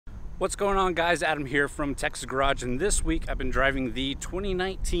What's going on, guys? Adam here from Texas Garage, and this week I've been driving the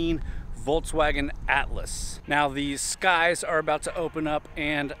 2019 Volkswagen Atlas. Now the skies are about to open up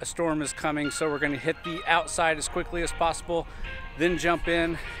and a storm is coming, so we're going to hit the outside as quickly as possible, then jump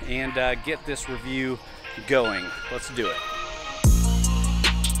in and get this review going. Let's do it.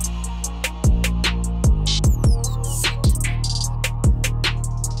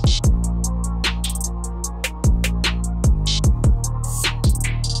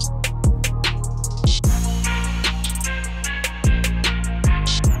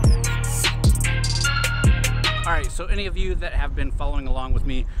 So any of you that have been following along with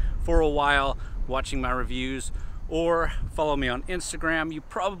me for a while, watching my reviews, or follow me on Instagram, you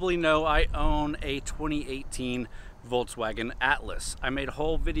probably know I own a 2018 Volkswagen Atlas. I made a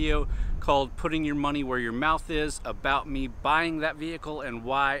whole video called Putting Your Money Where Your Mouth Is about me buying that vehicle and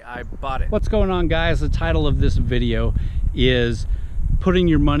why I bought it. What's going on, guys? The title of this video is Putting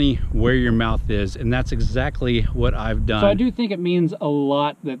Your Money Where Your Mouth Is, and that's exactly what I've done. So I do think it means a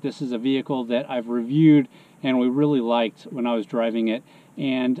lot that this is a vehicle that I've reviewed and we really liked when I was driving it,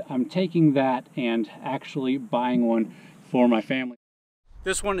 and I'm taking that and actually buying one for my family.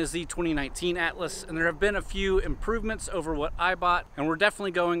 This one is the 2019 Atlas, and there have been a few improvements over what I bought, and we're definitely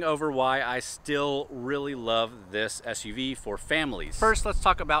going over why I still really love this SUV for families. First, let's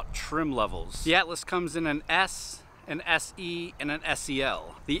talk about trim levels. The Atlas comes in an S, an SE, and an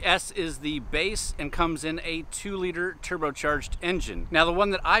SEL. The S is the base and comes in a 2-liter turbocharged engine. Now the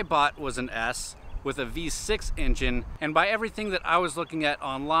one that I bought was an S with a V6 engine, and by everything that I was looking at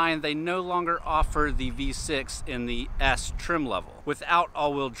online, they no longer offer the V6 in the S trim level without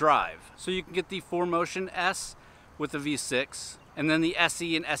all-wheel drive. So you can get the 4Motion S with the V6, and then the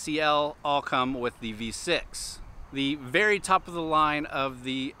SE and SEL all come with the V6. The very top of the line of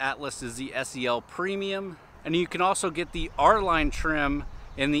the Atlas is the SEL Premium, and you can also get the R-Line trim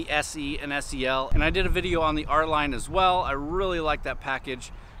in the SE and SEL, and I did a video on the R-Line as well. I really like that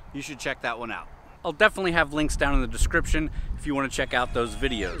package. You should check that one out. I'll definitely have links down in the description if you want to check out those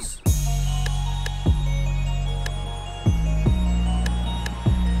videos.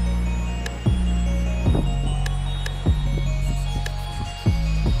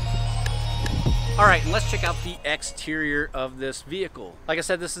 All right, and let's check out the exterior of this vehicle. Like I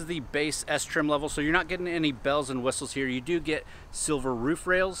said, this is the base S trim level, so you're not getting any bells and whistles here. You do get silver roof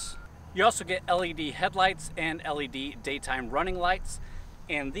rails. You also get LED headlights and LED daytime running lights.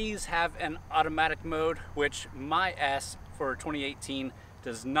 And these have an automatic mode, which my S for 2018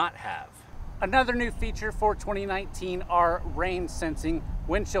 does not have. Another new feature for 2019 are rain sensing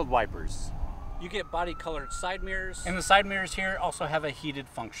windshield wipers. You get body colored side mirrors, and the side mirrors here also have a heated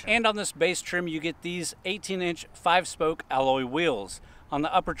function. And on this base trim, you get these 18-inch 5-spoke alloy wheels. On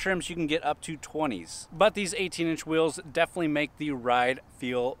the upper trims, you can get up to 20s. But these 18-inch wheels definitely make the ride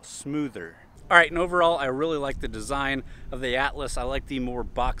feel smoother. All right, and overall, I really like the design of the Atlas. I like the more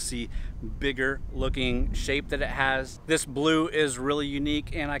boxy, bigger looking shape that it has. This blue is really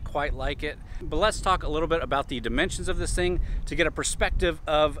unique and I quite like it. But let's talk a little bit about the dimensions of this thing to get a perspective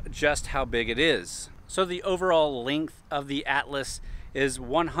of just how big it is. So the overall length of the Atlas is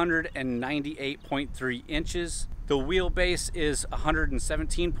 198.3 inches. The wheelbase is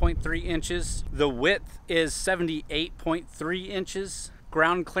 117.3 inches. The width is 78.3 inches.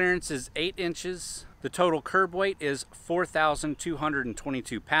 Ground clearance is 8 inches. The total curb weight is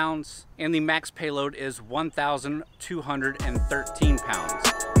 4,222 pounds. And the max payload is 1,213 pounds.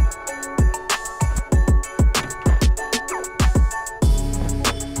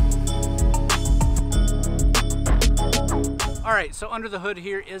 All right, so under the hood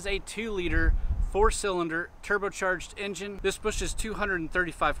here is a 2-liter 4-cylinder turbocharged engine. This pushes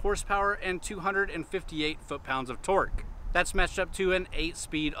 235 horsepower and 258 foot-pounds of torque. That's matched up to an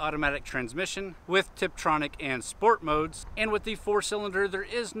 8-speed automatic transmission with Tiptronic and Sport modes. And with the 4-cylinder, there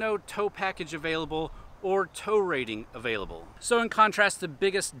is no tow package available or tow rating available. So in contrast, the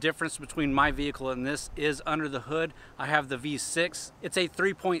biggest difference between my vehicle and this is under the hood. I have the V6. It's a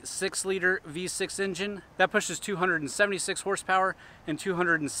 3.6-liter V6 engine that pushes 276 horsepower and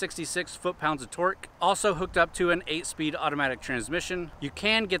 266 foot-pounds of torque. Also hooked up to an 8-speed automatic transmission. You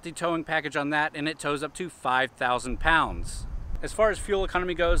can get the towing package on that, and it tows up to 5,000 pounds. As far as fuel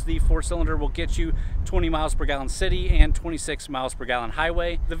economy goes, the 4-cylinder will get you 20 miles per gallon city and 26 miles per gallon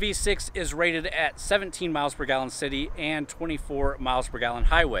highway. The V6 is rated at 17 miles per gallon city and 24 miles per gallon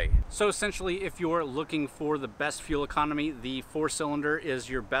highway. So essentially, if you're looking for the best fuel economy, the 4-cylinder is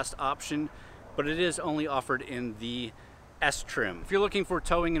your best option, but it is only offered in the S trim. If you're looking for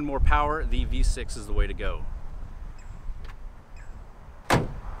towing and more power, the V6 is the way to go.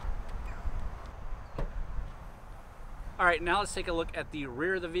 All right, now let's take a look at the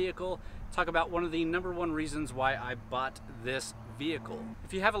rear of the vehicle, talk about one of the #1 reasons why I bought this vehicle.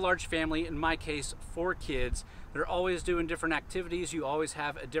 If you have a large family, in my case 4 kids, they're always doing different activities, you always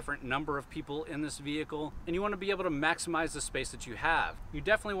have a different number of people in this vehicle, and you want to be able to maximize the space that you have. You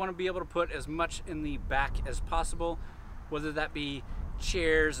definitely want to be able to put as much in the back as possible, whether that be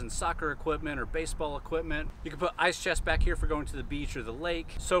chairs and soccer equipment or baseball equipment. You can put ice chests back here for going to the beach or the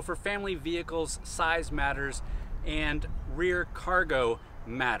lake. So for family vehicles, size matters and rear cargo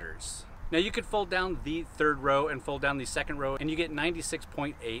matters. Now you could fold down the 3rd row and fold down the 2nd row and you get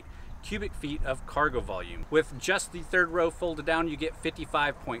 96.8 cubic feet of cargo volume. With just the 3rd row folded down, you get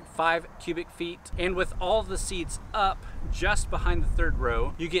 55.5 cubic feet. And with all the seats up just behind the 3rd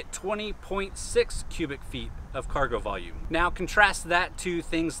row, you get 20.6 cubic feet of cargo volume. Now contrast that to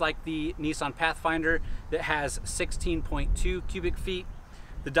things like the Nissan Pathfinder that has 16.2 cubic feet,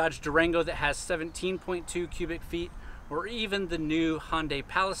 the Dodge Durango that has 17.2 cubic feet, or even the new Hyundai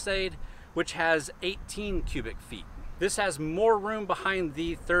Palisade, which has 18 cubic feet. This has more room behind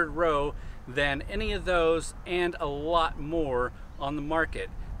the 3rd row than any of those and a lot more on the market.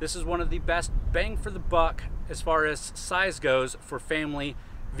 This is one of the best bang for the buck as far as size goes for family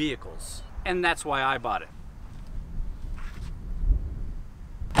vehicles. And that's why I bought it.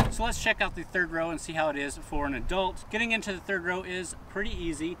 So let's check out the 3rd row and see how it is for an adult. Getting into the 3rd row is pretty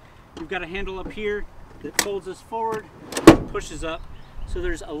easy. You've got a handle up here that folds us forward, pushes up, so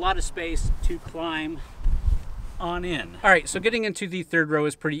there's a lot of space to climb on in. All right, so getting into the 3rd row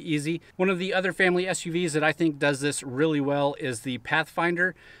is pretty easy. One of the other family SUVs that I think does this really well is the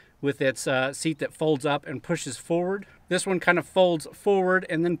Pathfinder with its seat that folds up and pushes forward. This one kind of folds forward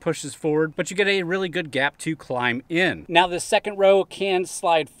and then pushes forward, but you get a really good gap to climb in. Now the 2nd row can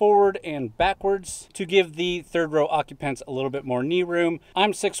slide forward and backwards to give the 3rd row occupants a little bit more knee room.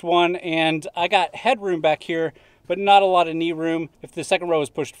 I'm 6'1" and I got headroom back here, but not a lot of knee room. If the 2nd row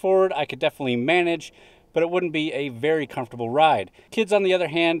was pushed forward, I could definitely manage, but it wouldn't be a very comfortable ride. Kids, on the other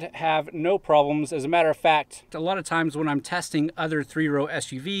hand, have no problems. As a matter of fact, a lot of times when I'm testing other 3-row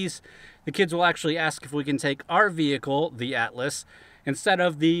SUVs, the kids will actually ask if we can take our vehicle, the Atlas, instead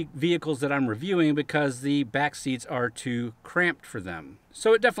of the vehicles that I'm reviewing because the back seats are too cramped for them.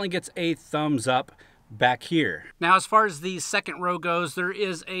 So it definitely gets a thumbs up back here. Now, as far as the 2nd row goes, there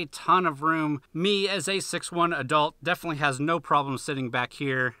is a ton of room. Me, as a 6'1" adult, definitely has no problem sitting back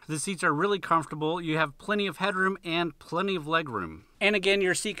here. The seats are really comfortable. You have plenty of headroom and plenty of leg room. And again,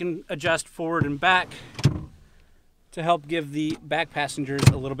 your seat can adjust forward and back to help give the back passengers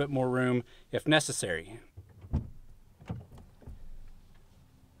a little bit more room if necessary.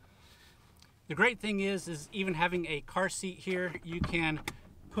 The great thing is even having a car seat here, you can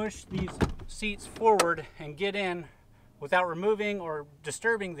push these seats forward and get in without removing or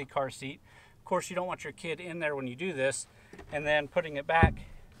disturbing the car seat. Of course, you don't want your kid in there when you do this, and then putting it back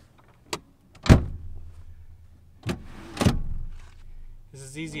is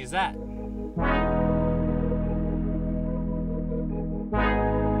as easy as that.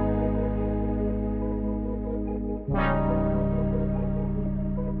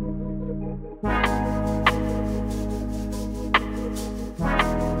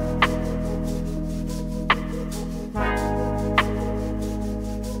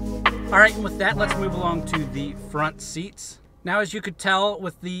 All right, and with that, let's move along to the front seats. Now, as you could tell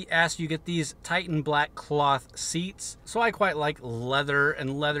with the S, you get these Titan black cloth seats. So I quite like leather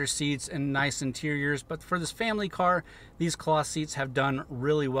and leather seats and nice interiors, but for this family car, these cloth seats have done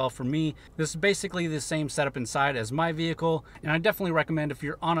really well for me. This is basically the same setup inside as my vehicle, and I definitely recommend if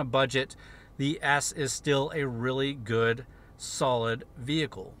you're on a budget, the S is still a really good solid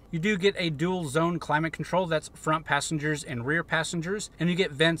vehicle. You do get a dual zone climate control, that's front passengers and rear passengers, and you get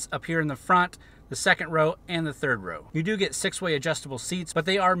vents up here in the front, the 2nd row, and the 3rd row. You do get 6-way adjustable seats, but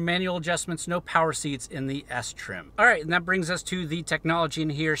they are manual adjustments, no power seats in the S trim. All right, and that brings us to the technology in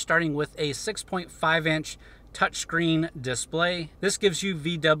here, starting with a 6.5-inch touchscreen display. This gives you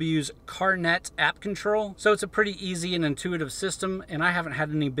VW's CarNet app control, so it's a pretty easy and intuitive system, and I haven't had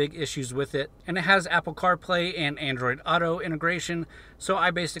any big issues with it. And it has Apple CarPlay and Android Auto integration, so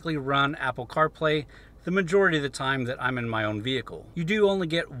I basically run Apple CarPlay the majority of the time that I'm in my own vehicle. You do only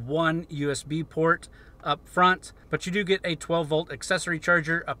get one USB port up front, but you do get a 12-volt accessory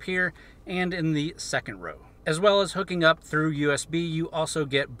charger up here and in the 2nd row. As well as hooking up through USB, you also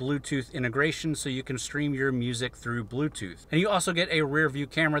get Bluetooth integration, so you can stream your music through Bluetooth. And you also get a rear view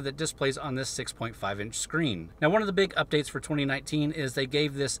camera that displays on this 6.5-inch screen. Now, one of the big updates for 2019 is they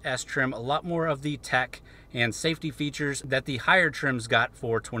gave this S trim a lot more of the tech and safety features that the higher trims got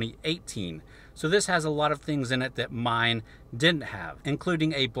for 2018. So this has a lot of things in it that mine didn't have,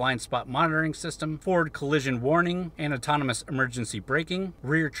 including a blind spot monitoring system, forward collision warning, and autonomous emergency braking,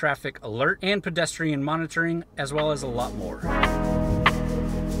 rear traffic alert, and pedestrian monitoring, as well as a lot more.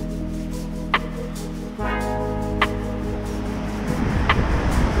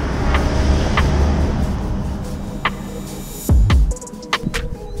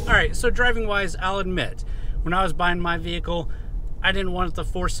 Alright, so driving wise, I'll admit, when I was buying my vehicle, I didn't want the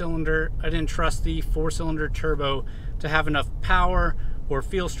 4-cylinder. I didn't trust the 4-cylinder turbo to have enough power or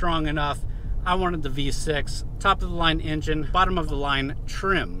feel strong enough. I wanted the V6, top of the line engine, bottom of the line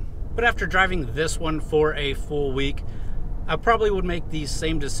trim. But after driving this one for a full week, I probably would make the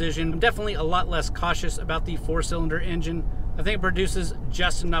same decision. I'm definitely a lot less cautious about the 4-cylinder engine. I think it produces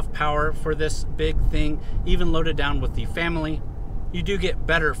just enough power for this big thing, even loaded down with the family. You do get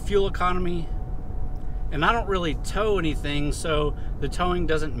better fuel economy, and I don't really tow anything, so the towing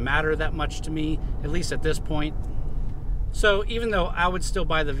doesn't matter that much to me, at least at this point. So even though I would still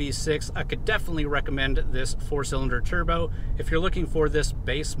buy the V6, I could definitely recommend this 4-cylinder turbo if you're looking for this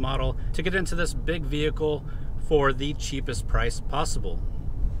base model to get into this big vehicle for the cheapest price possible.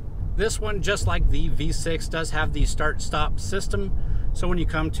 This one, just like the V6, does have the start-stop system, so when you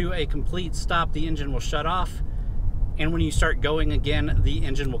come to a complete stop, the engine will shut off. And when you start going again, the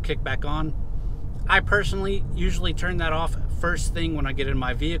engine will kick back on. I personally usually turn that off first thing when I get in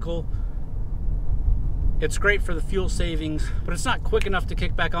my vehicle. It's great for the fuel savings, but it's not quick enough to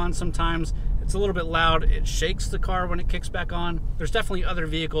kick back on sometimes. It's a little bit loud. It shakes the car when it kicks back on. There's definitely other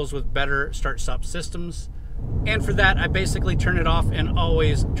vehicles with better start-stop systems. And for that, I basically turn it off and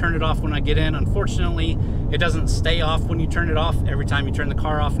always turn it off when I get in. Unfortunately, it doesn't stay off when you turn it off. Every time you turn the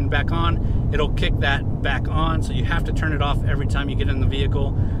car off and back on, it'll kick that back on. So you have to turn it off every time you get in the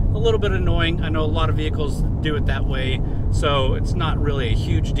vehicle. A little bit annoying. I know a lot of vehicles do it that way, so it's not really a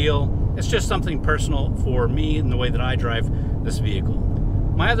huge deal. It's just something personal for me and the way that I drive this vehicle.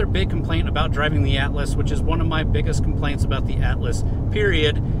 My other big complaint about driving the Atlas, which is one of my biggest complaints about the Atlas,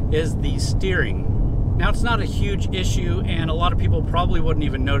 period, is the steering. Now, it's not a huge issue, and a lot of people probably wouldn't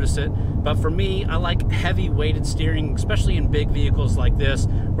even notice it, but for me, I like heavy weighted steering, especially in big vehicles like this,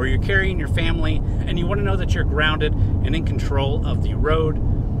 where you're carrying your family, and you want to know that you're grounded and in control of the road.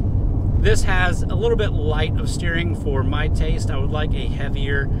 This has a little bit light of steering for my taste. I would like a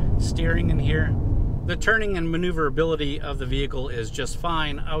heavier steering in here. The turning and maneuverability of the vehicle is just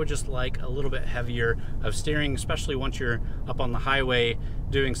fine. I would just like a little bit heavier of steering, especially once you're up on the highway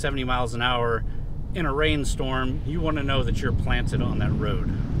doing 70 miles an hour. In a rainstorm, you want to know that you're planted on that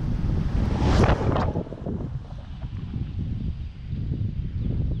road.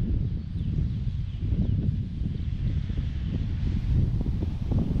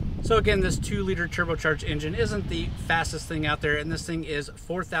 So again, this 2-liter turbocharged engine isn't the fastest thing out there, and this thing is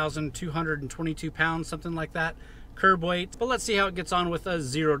 4,222 pounds, something like that, curb weight. But let's see how it gets on with a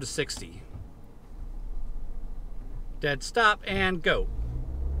 0 to 60. Dead stop and go.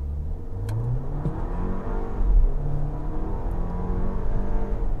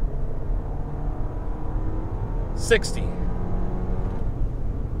 60.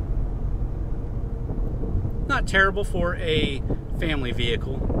 Not terrible for a family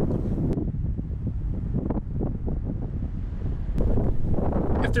vehicle.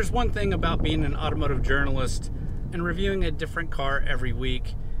 If there's one thing about being an automotive journalist and reviewing a different car every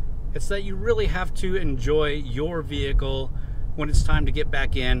week, it's that you really have to enjoy your vehicle when it's time to get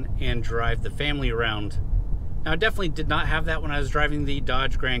back in and drive the family around. Now, I definitely did not have that when I was driving the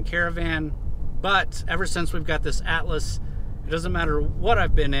Dodge Grand Caravan, but ever since we've got this Atlas, it doesn't matter what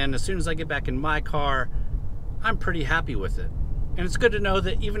I've been in, as soon as I get back in my car, I'm pretty happy with it. And it's good to know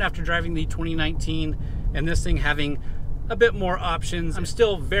that even after driving the 2019 and this thing having a bit more options, I'm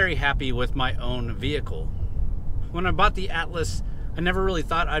still very happy with my own vehicle. When I bought the Atlas, I never really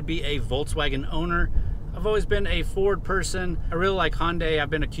thought I'd be a Volkswagen owner. I've always been a Ford person. I really like Hyundai.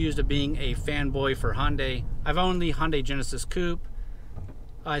 I've been accused of being a fanboy for Hyundai. I've owned the Hyundai Genesis Coupe.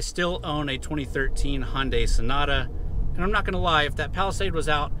 I still own a 2013 Hyundai Sonata. And I'm not gonna lie, if that Palisade was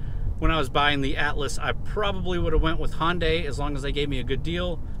out when I was buying the Atlas, I probably would have went with Hyundai as long as they gave me a good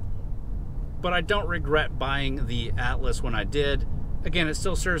deal. But I don't regret buying the Atlas when I did. Again, it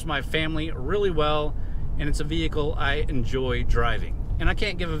still serves my family really well, and it's a vehicle I enjoy driving. And I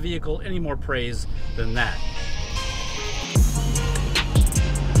can't give a vehicle any more praise than that.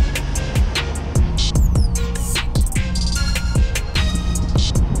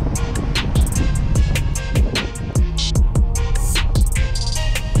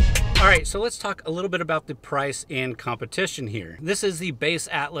 Alright, so let's talk a little bit about the price and competition here. This is the base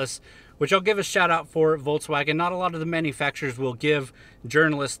Atlas, which I'll give a shout out for Volkswagen. Not a lot of the manufacturers will give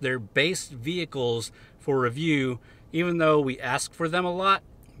journalists their base vehicles for review, even though we ask for them a lot,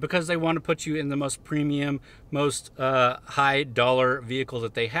 because they want to put you in the most premium, most high dollar vehicle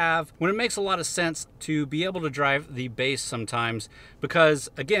that they have, when it makes a lot of sense to be able to drive the base sometimes, because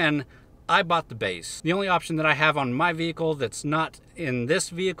again, I bought the base. The only option that I have on my vehicle that's not in this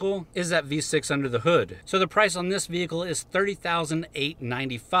vehicle is that V6 under the hood. So the price on this vehicle is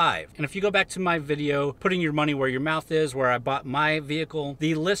 $30,895. And if you go back to my video, putting your money where your mouth is, where I bought my vehicle,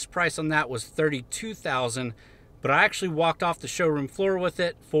 the list price on that was $32,000, but I actually walked off the showroom floor with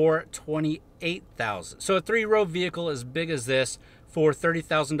it for $28,000. So a 3-row vehicle as big as this for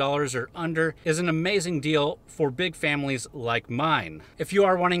 $30,000 or under is an amazing deal for big families like mine. If you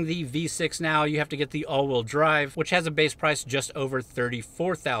are wanting the V6 now, you have to get the all-wheel drive, which has a base price just over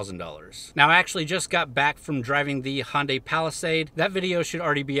 $34,000. Now, I actually just got back from driving the Hyundai Palisade. That video should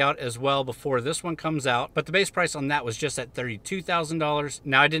already be out as well before this one comes out, but the base price on that was just at $32,000.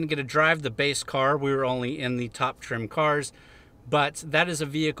 Now, I didn't get to drive the base car. We were only in the top trim cars. But that is a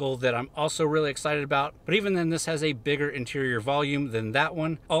vehicle that I'm also really excited about. But even then, this has a bigger interior volume than that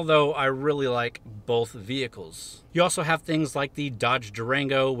one, although I really like both vehicles. You also have things like the Dodge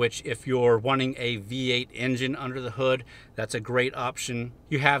Durango, which if you're wanting a V8 engine under the hood, that's a great option.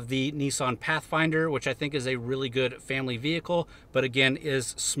 You have the Nissan Pathfinder, which I think is a really good family vehicle, but again is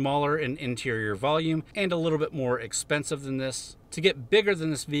smaller in interior volume and a little bit more expensive than this. To get bigger than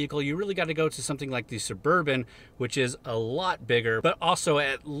this vehicle, you really got to go to something like the Suburban, which is a lot bigger, but also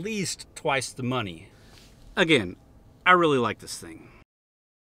at least twice the money. Again, I really like this thing.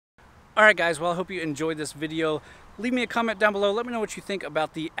 All right, guys, well, I hope you enjoyed this video. Leave me a comment down below. Let me know what you think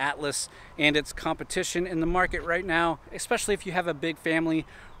about the Atlas and its competition in the market right now, especially if you have a big family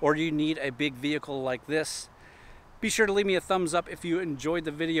or you need a big vehicle like this. Be sure to leave me a thumbs up if you enjoyed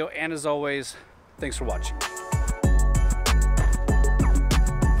the video, and as always, thanks for watching.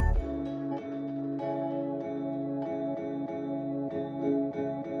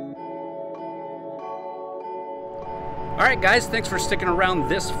 All right, guys, thanks for sticking around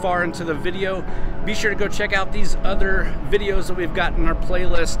this far into the video. Be sure to go check out these other videos that we've got in our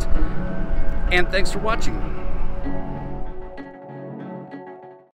playlist. And thanks for watching.